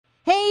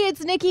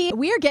it's Nikki.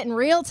 We are getting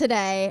real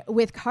today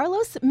with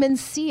Carlos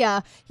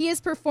Mencia. He is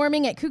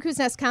performing at Cuckoo's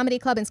Nest Comedy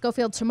Club in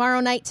Schofield tomorrow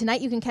night.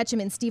 Tonight you can catch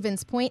him in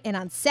Stevens Point, and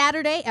on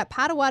Saturday at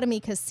Potawatomi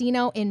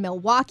Casino in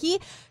Milwaukee.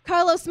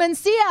 Carlos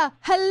Mencia,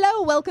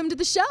 hello. Welcome to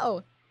the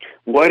show.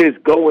 What is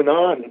going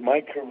on?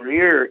 My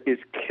career is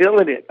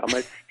killing it. I'm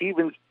at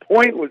Stevens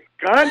Point,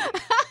 Wisconsin.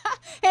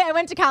 Hey, I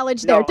went to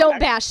college there. Don't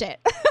bash it.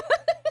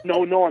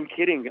 No, I'm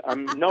kidding.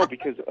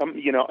 Because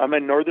I'm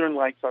at Northern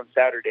Lights on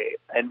Saturday,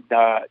 and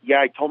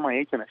I told my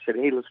agent, I said,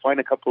 hey, let's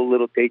find a couple of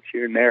little dates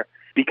here and there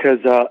because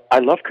I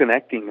love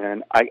connecting,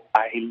 man. I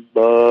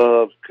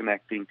love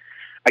connecting.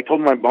 I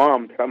told my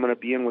mom that I'm going to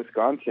be in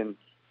Wisconsin,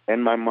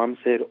 and my mom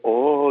said,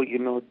 oh,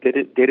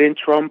 didn't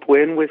Trump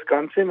win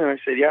Wisconsin? And I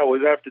said, yeah, what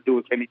does that have to do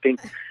with anything?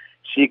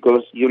 She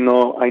goes, I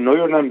know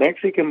you're not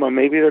Mexican, but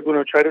maybe they're going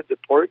to try to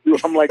deport you.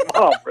 I'm like,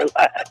 Mom,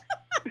 relax.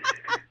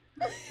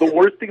 The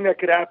worst thing that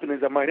could happen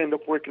is I might end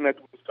up working at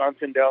the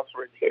Wisconsin Dells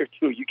for a day or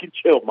two. You can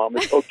chill, Mom.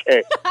 It's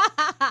okay.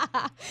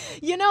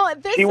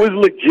 She was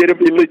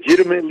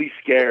legitimately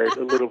scared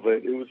a little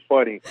bit. It was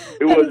funny.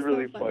 It was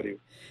really funny.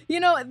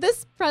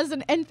 This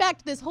president, in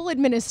fact, this whole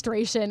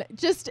administration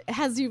just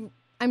has you,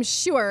 I'm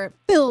sure,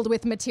 filled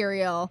with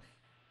material.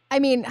 I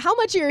mean, how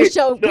much of your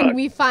show can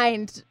we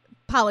find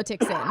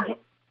politics in?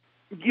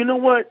 You know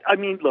what? I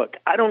mean, look,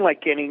 I don't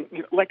like getting,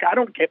 I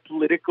don't get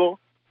political.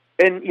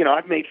 And,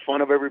 I've made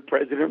fun of every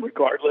president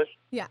regardless.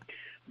 Yeah.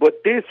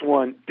 But this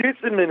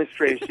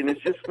administration is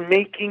just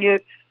making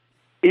it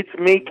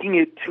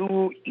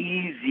too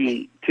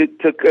easy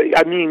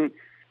I mean,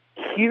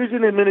 here's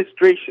an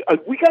administration.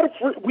 We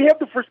have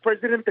the first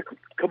president that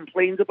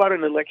complains about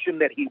an election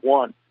that he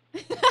won.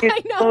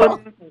 I know.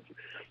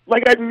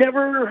 I've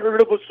never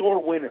heard of a sore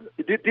winner.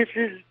 This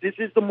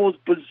is the most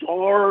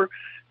bizarre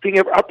thing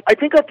ever. I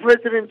think our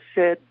president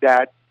said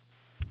that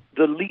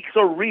the leaks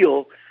are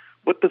real,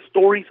 but the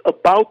stories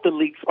about the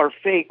leaks are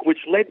fake,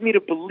 which led me to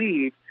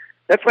believe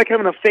that's like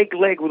having a fake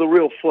leg with a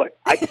real foot.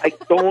 I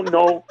don't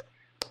know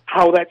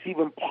how that's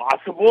even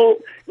possible.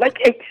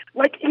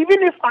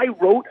 Even if I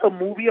wrote a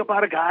movie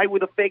about a guy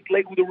with a fake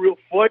leg with a real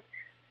foot,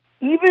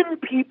 even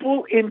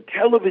people in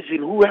television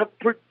who have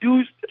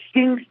produced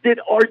things that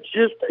are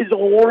just as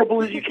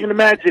horrible as you can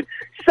imagine,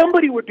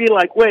 somebody would be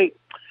like, wait,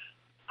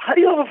 how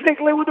do you have a fake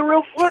leg with a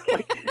real foot? No,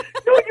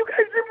 you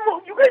guys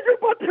are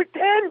about to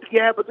pretend.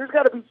 Yeah, but there's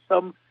got to be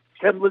some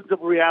semblance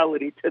of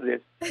reality to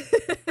this.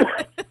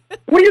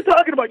 What are you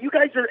talking about? You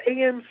guys are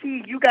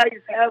AMC. You guys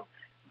have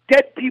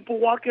dead people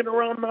walking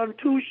around on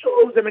 2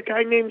 shows and a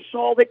guy named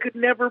Saul that could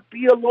never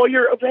be a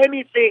lawyer of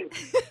anything.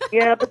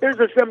 Yeah, but there's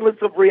a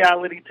semblance of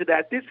reality to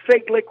that. This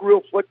fake leg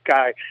real foot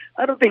guy,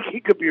 I don't think he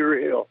could be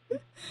real.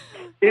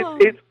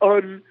 It's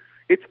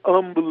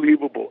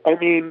unbelievable. I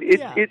mean,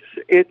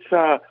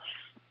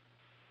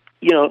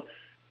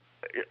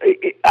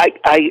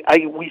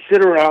 we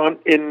sit around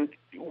and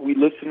we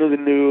listen to the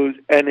news,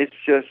 and it's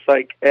just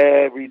like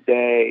every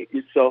day.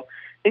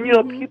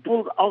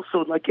 People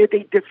also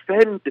they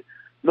defend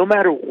no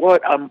matter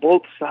what on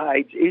both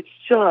sides. It's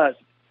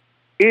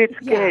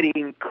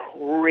getting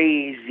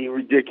crazy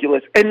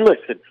ridiculous. And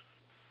listen,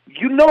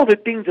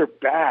 that things are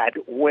bad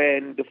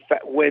when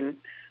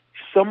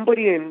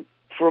somebody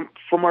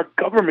from our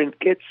government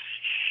gets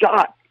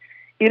shot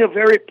in a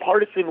very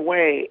partisan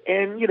way,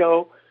 and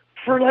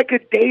for a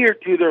day or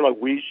two, they're like,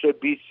 we should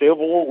be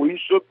civil.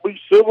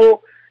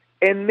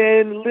 And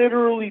then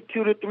literally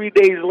 2 to 3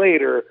 days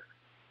later,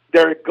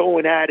 they're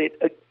going at it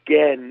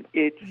again.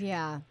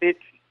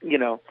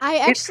 I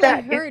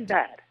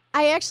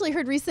actually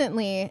heard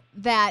recently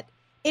that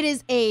it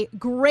is a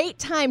great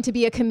time to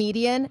be a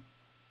comedian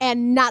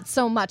and not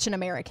so much an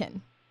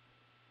American.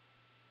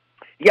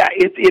 Yeah,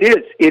 it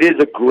is. It is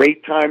a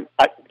great time.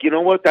 You know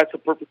what? That's a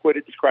perfect way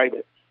to describe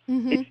it.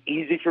 Mm-hmm. It's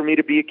easy for me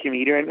to be a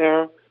comedian right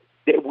now.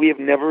 That we have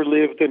never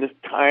lived in a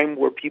time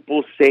where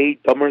people say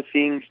dumber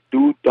things,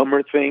 do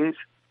dumber things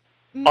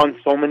on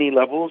so many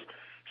levels.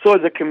 So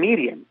as a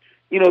comedian,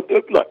 look,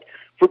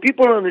 for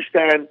people to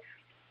understand,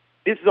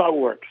 this is how it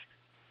works.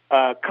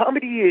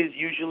 Comedy is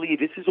usually,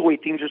 this is the way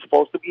things are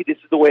supposed to be. This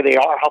is the way they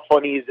are. How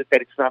funny is it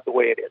that it's not the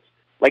way it is?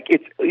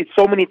 It's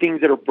so many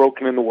things that are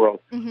broken in the world.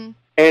 Mm-hmm.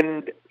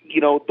 And,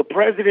 the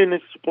president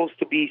is supposed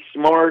to be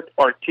smart,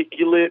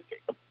 articulate,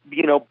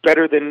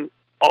 better than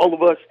all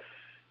of us.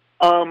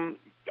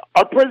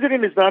 Our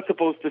president is not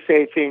supposed to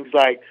say things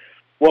like,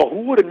 well,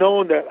 who would have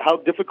known that how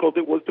difficult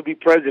it was to be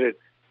president?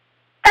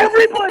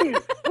 Everybody!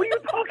 What are you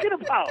talking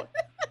about?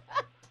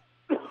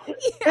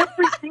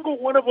 Every single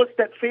one of us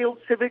that failed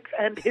civics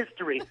and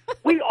history,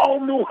 we all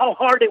knew how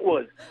hard it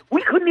was.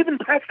 We couldn't even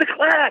pass the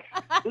class.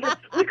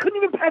 We couldn't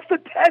even pass the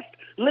test,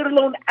 let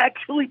alone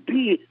actually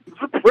be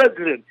the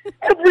president.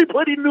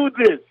 Everybody knew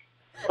this.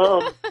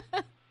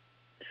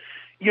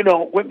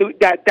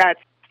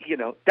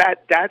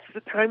 That's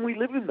the time we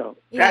live in, though.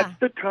 Yeah. That's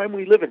the time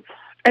we live in.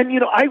 And,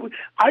 I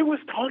was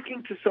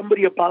talking to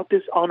somebody about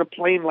this on a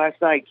plane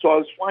last night. So I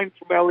was flying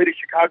from LA to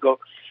Chicago,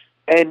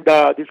 and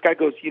this guy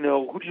goes,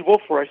 who did you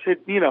vote for? I said,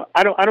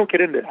 I don't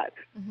get into that.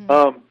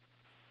 Mm-hmm.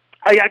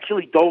 I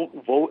actually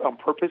don't vote on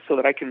purpose so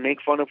that I can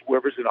make fun of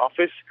whoever's in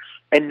office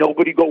and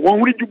nobody go, well,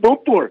 who did you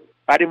vote for?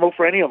 I didn't vote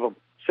for any of them.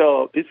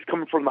 So this is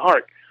coming from the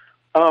heart.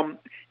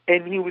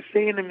 And he was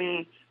saying to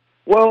me,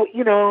 well,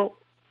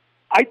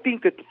 I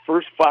think that the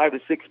first 5 to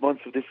 6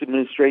 months of this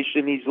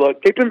administration, he's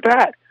like, they've been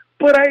bad.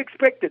 But I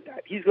expected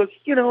that. He goes,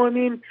 he's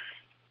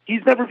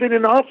never been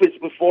in office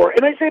before.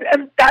 And I said,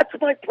 and that's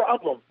my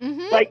problem.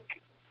 Mm-hmm. Like,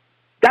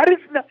 that is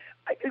not,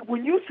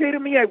 when you say to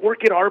me I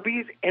work at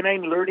Arby's and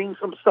I'm learning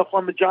some stuff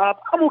on the job,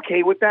 I'm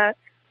okay with that.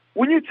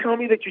 When you tell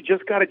me that you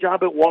just got a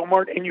job at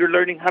Walmart and you're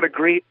learning how to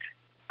grate,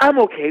 I'm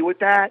okay with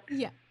that.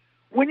 Yeah.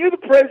 When you're the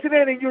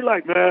president and you're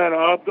like, man,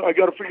 I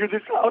got to figure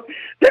this out,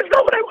 that's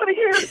not what I want to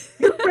hear.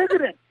 You're the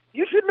president.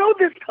 You should know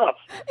this stuff.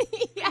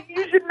 Yeah.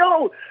 You should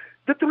know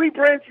the 3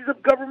 branches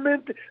of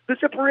government, the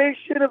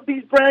separation of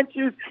these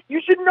branches.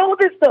 You should know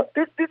this stuff.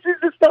 This is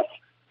the stuff,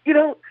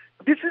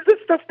 this is the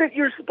stuff that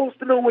you're supposed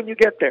to know when you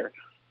get there.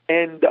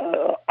 And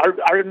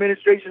our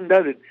administration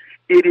doesn't.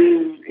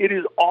 It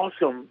is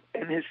awesome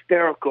and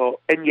hysterical,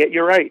 and yet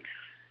you're right.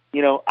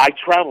 I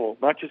travel,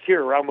 not just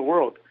here, around the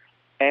world.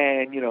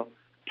 And,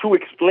 to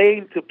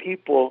explain to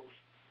people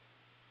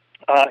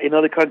in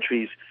other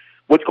countries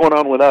what's going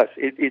on with us,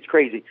 it's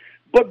crazy.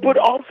 But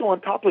also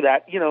on top of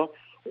that,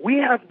 we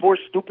have more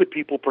stupid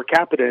people per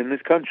capita in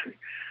this country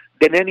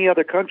than any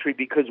other country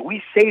because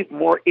we save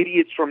more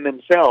idiots from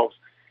themselves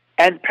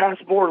and pass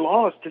more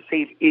laws to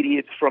save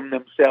idiots from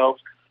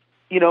themselves,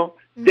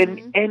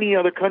 than any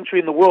other country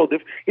in the world.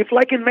 If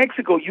like in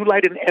Mexico, you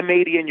light an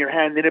M80 in your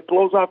hand and it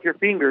blows off your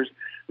fingers,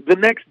 the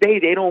next day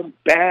they don't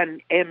ban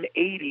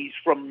M80s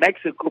from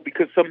Mexico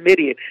because some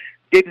idiot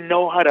didn't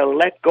know how to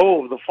let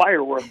go of the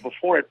firework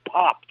before it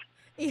popped.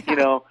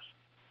 Yeah.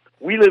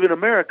 We live in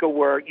America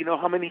where,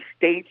 how many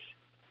states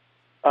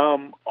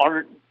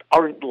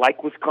aren't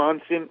like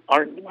Wisconsin,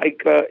 aren't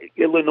like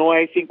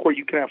Illinois, I think, where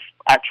you can have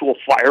actual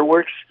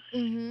fireworks.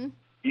 Mm-hmm.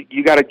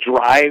 You got to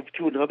drive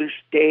to another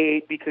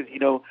state because,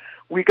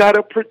 we got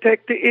to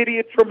protect the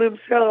idiot from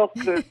himself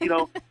because,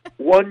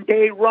 one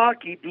day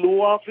Rocky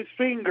blew off his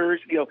fingers.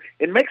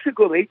 In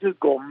Mexico, they just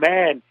go,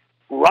 man,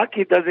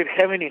 Rocky doesn't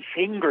have any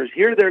fingers.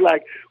 Here they're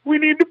like, we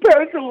need to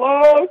pass a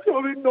law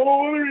so that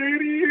no other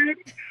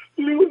idiot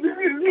loses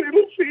his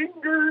little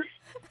fingers.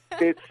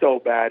 It's so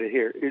bad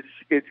here.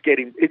 It's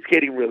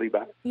getting really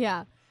bad.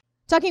 Yeah.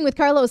 Talking with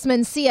Carlos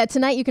Mencia.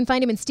 Tonight you can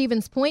find him in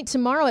Stevens Point.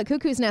 Tomorrow at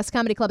Cuckoo's Nest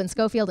Comedy Club in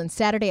Schofield. And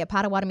Saturday at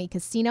Potawatomi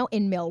Casino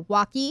in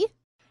Milwaukee.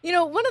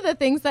 One of the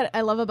things that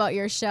I love about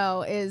your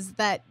show is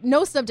that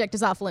no subject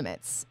is off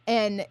limits.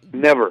 And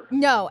never.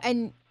 No.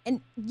 And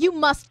you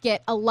must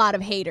get a lot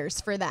of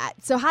haters for that.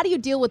 So how do you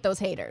deal with those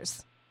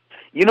haters?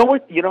 You know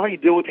what? You know how you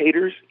deal with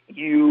haters?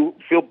 You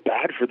feel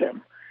bad for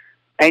them.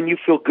 And you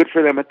feel good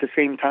for them at the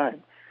same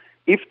time.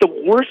 If the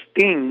worst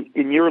thing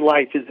in your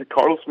life is that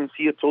Carlos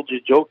Mencia told you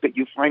a joke that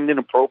you find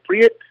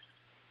inappropriate,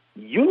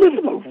 you live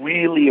in a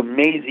really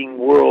amazing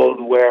world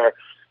where,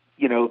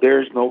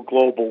 there's no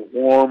global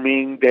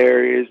warming,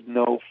 there is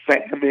no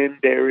famine,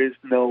 there is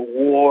no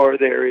war,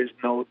 there is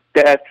no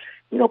death.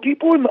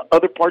 People in the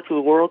other parts of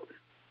the world,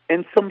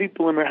 and some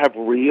people in there have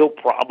real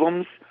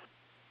problems.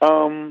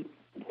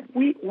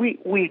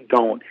 We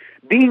don't.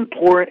 Being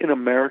poor in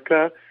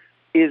America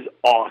is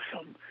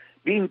awesome.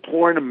 Being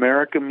poor in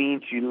America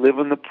means you live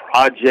in the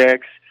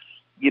projects,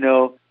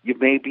 you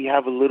maybe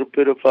have a little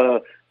bit of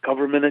a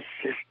government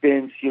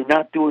assistance. You're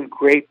not doing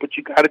great, but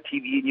you got a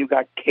TV and you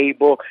got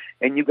cable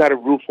and you got a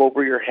roof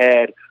over your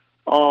head.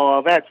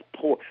 Oh, that's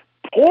poor.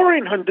 Poor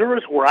in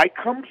Honduras, where I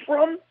come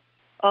from,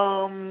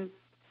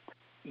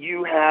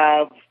 you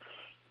have,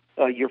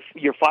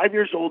 you're 5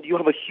 years old, you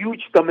have a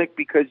huge stomach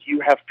because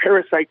you have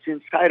parasites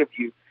inside of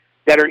you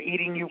that are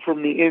eating you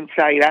from the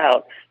inside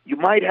out. You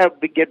might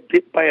get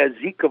bit by a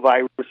Zika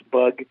virus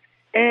bug,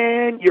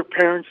 and your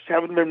parents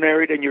haven't been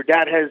married, and your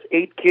dad has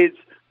 8 kids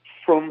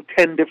from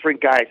 10 different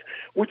guys,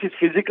 which is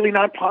physically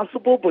not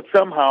possible, but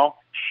somehow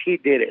she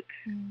did it.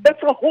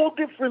 That's a whole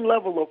different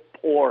level of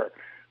poor.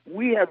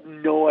 We have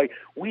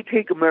we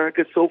take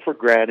America so for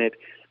granted,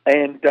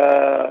 and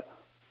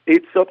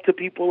it's up to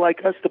people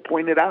like us to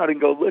point it out and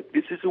go, look,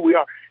 this is who we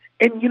are.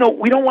 And, we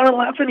don't want to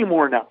laugh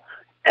anymore now.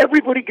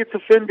 Everybody gets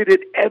offended at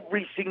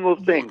every single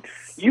thing.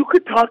 Yes. You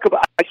could talk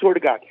about, I swear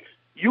to God,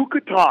 you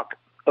could talk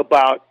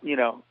about,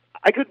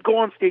 I could go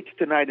on stage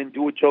tonight and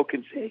do a joke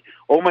and say,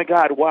 oh my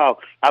God, wow,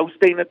 I was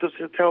staying at this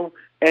hotel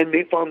and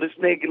they found this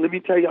snake, and let me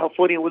tell you how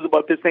funny it was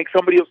about this snake.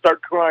 Somebody will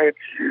start crying.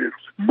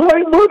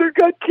 My mother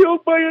got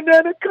killed by an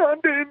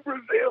anaconda in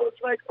Brazil.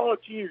 It's like, oh,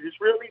 Jesus,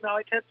 really? Now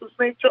I can't do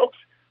snake jokes?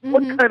 Mm-hmm.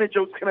 What kind of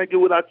jokes can I do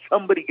without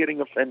somebody getting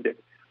offended?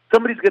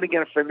 Somebody's going to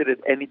get offended at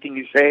anything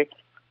you say,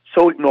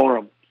 so ignore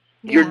them.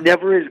 Yeah. You're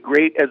never as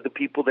great as the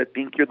people that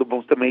think you're the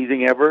most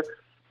amazing ever,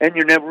 and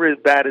you're never as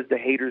bad as the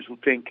haters who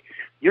think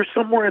you're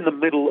somewhere in the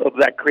middle of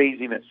that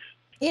craziness.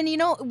 And,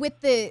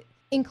 with the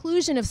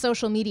inclusion of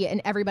social media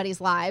in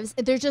everybody's lives,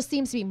 there just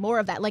seems to be more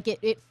of that. Like,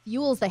 it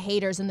fuels the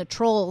haters and the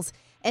trolls.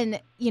 And,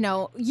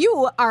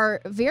 you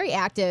are very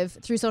active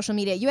through social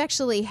media. You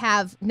actually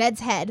have Ned's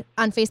Head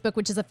on Facebook,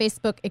 which is a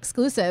Facebook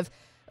exclusive.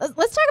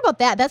 Let's talk about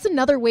that. That's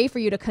another way for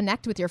you to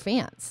connect with your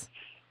fans.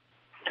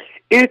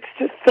 It's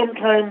just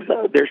sometimes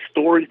there's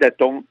stories that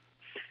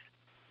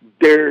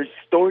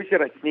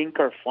I think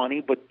are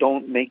funny but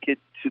don't make it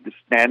to the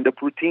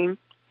stand-up routine.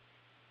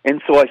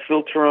 And so I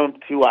filter them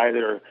to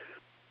either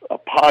a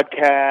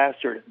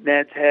podcast or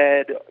Ned's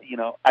Head. You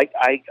know,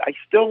 I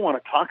still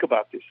want to talk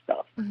about this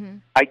stuff. Mm-hmm.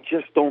 I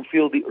just don't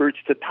feel the urge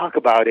to talk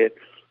about it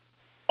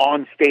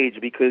on stage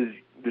because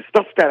the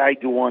stuff that I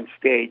do on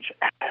stage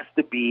has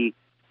to be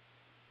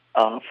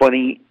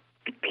funny,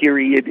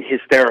 period,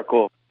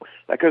 hysterical.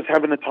 Like I was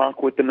having a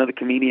talk with another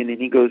comedian,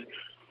 and he goes,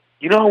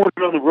 you know, when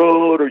you're on the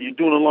road or you're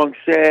doing a long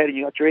set and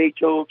you got your A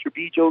jokes, your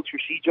B jokes, your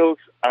C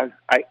jokes.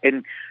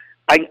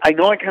 I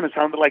know I kind of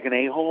sounded like an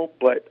a-hole,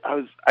 but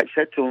I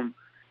said to him,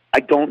 I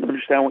don't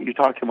understand what you're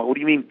talking about. What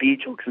do you mean B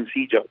jokes and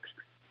C jokes?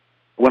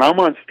 When I'm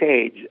on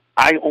stage,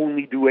 I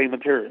only do A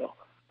material.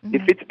 Mm-hmm.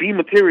 If it's B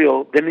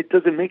material, then it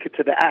doesn't make it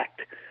to the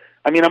act.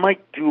 I mean, I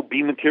might do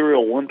B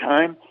material one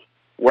time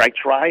where I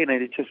try and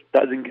it just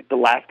doesn't get the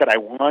laugh that I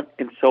want,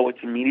 and so it's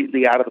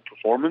immediately out of the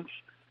performance.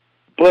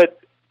 But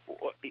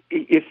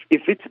if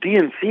it's B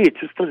and C, it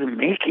just doesn't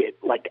make it.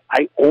 Like,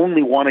 I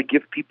only want to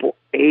give people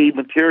A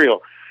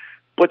material.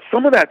 But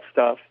some of that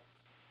stuff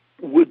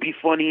would be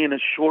funny in a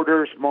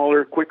shorter,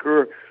 smaller,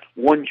 quicker,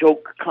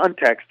 one-joke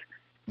context,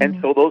 and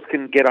so those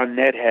can get on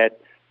Nedhead.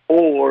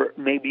 Or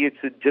maybe it's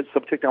just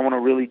subject I want to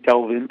really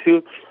delve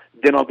into,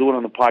 then I'll do it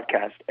on the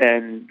podcast.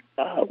 And,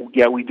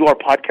 we do our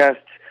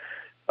podcasts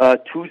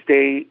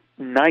Tuesday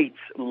nights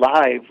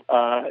live,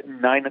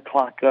 9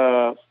 o'clock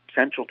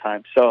Central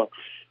Time. So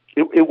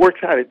it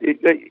works out.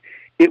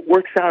 It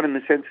works out in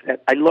the sense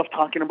that I love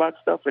talking about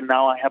stuff, and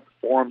now I have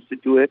the forums to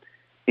do it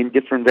in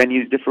different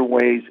venues, different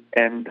ways,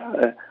 and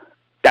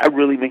that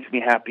really makes me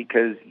happy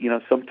because, you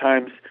know,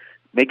 sometimes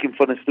making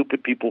fun of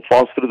stupid people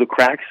falls through the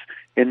cracks,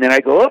 and then I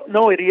go, oh,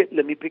 no, idiot,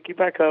 let me pick you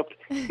back up.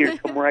 Here's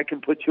somewhere I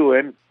can put you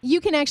in.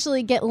 You can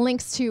actually get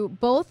links to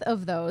both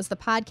of those, the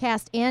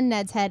podcast and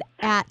Ned's Head,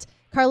 at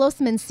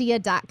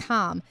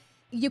carlosmencia.com.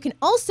 You can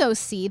also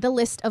see the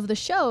list of the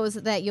shows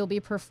that you'll be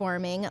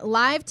performing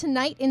live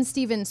tonight in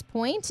Stevens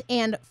Point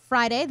and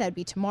Friday, that'd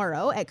be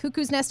tomorrow, at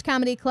Cuckoo's Nest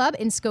Comedy Club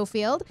in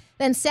Schofield.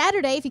 Then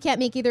Saturday, if you can't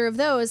make either of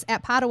those,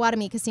 at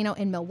Potawatomi Casino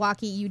in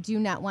Milwaukee. You do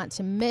not want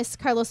to miss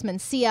Carlos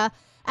Mencia.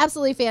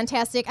 Absolutely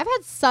fantastic. I've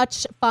had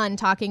such fun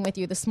talking with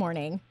you this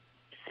morning.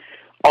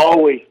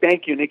 Always.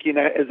 Thank you, Nikki. And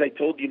as I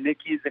told you,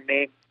 Nikki is the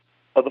name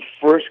of the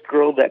first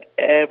girl that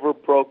ever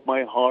broke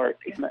my heart.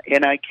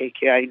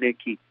 Nikki.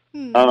 Nikki.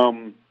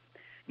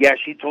 Yeah,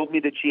 she told me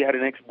that she had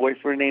an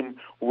ex-boyfriend named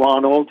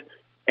Ronald,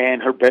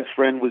 and her best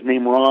friend was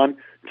named Ron.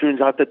 Turns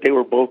out that they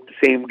were both the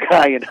same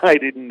guy, and I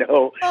didn't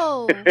know.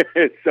 Oh.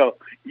 So,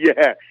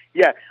 yeah.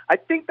 I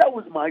think that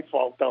was my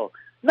fault, though.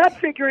 Not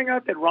figuring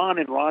out that Ron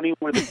and Ronnie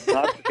were not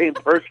the same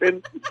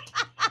person.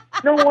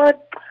 You know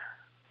what?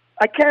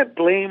 I can't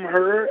blame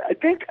her. I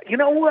think, you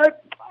know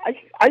what?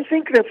 I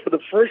think that for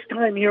the first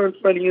time here in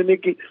front of you,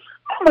 Nikki,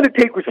 I'm going to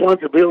take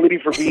responsibility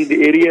for being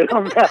the idiot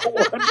on that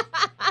one.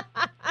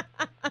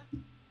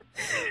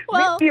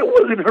 Well, maybe it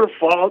wasn't her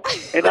fault,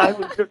 and I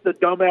was just a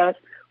dumbass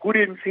who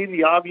didn't see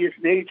the obvious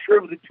nature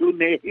of the two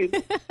names.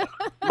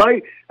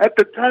 At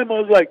the time, I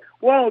was like,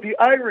 wow, the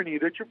irony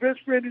that your best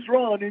friend is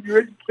Ron and your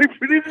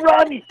ex-boyfriend is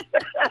Ronnie.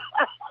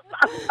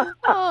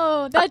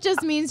 Oh, that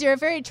just means you're a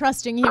very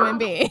trusting human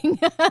being.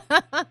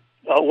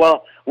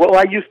 Well,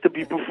 I used to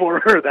be before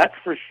her, that's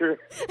for sure.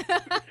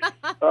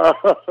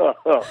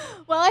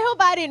 Well, I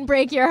hope I didn't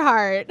break your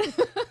heart.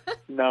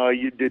 No,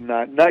 you did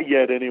not. Not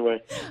yet,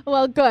 anyway.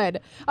 Well, good.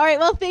 All right.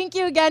 Well, thank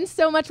you again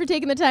so much for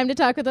taking the time to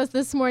talk with us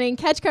this morning.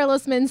 Catch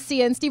Carlos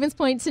Mencia in Stevens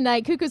Point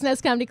tonight, Cuckoo's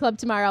Nest Comedy Club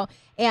tomorrow,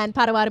 and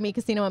Potawatomi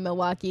Casino in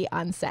Milwaukee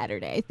on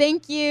Saturday.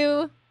 Thank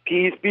you.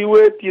 Peace be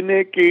with you,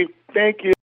 Nikki. Thank you.